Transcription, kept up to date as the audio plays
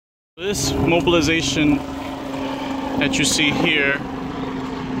This mobilization that you see here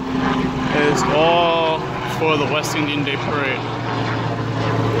is all for the West Indian Day Parade.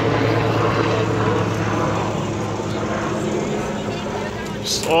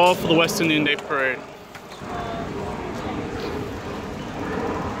 It's all for the West Indian Day Parade.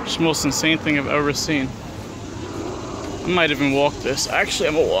 It's the most insane thing I've ever seen. I might even walk this. Actually,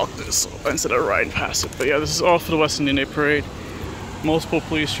 I'm gonna walk this instead of riding past it. But yeah, this is all for the West Indian Day Parade. Multiple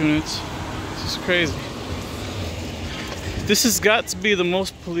police units. This is crazy. This has got to be the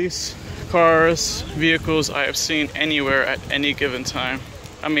most police cars, vehicles I have seen anywhere at any given time.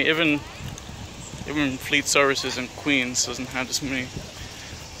 I mean, even Fleet Services in Queens doesn't have this many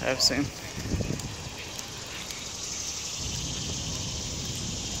I've seen.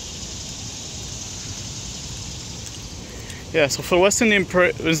 Yeah, so for the West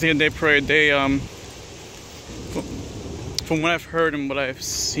Indian Day Parade, they, from what I've heard and what I've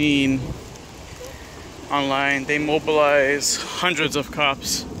seen online, they mobilize hundreds of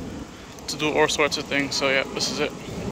cops to do all sorts of things. So yeah, this is it.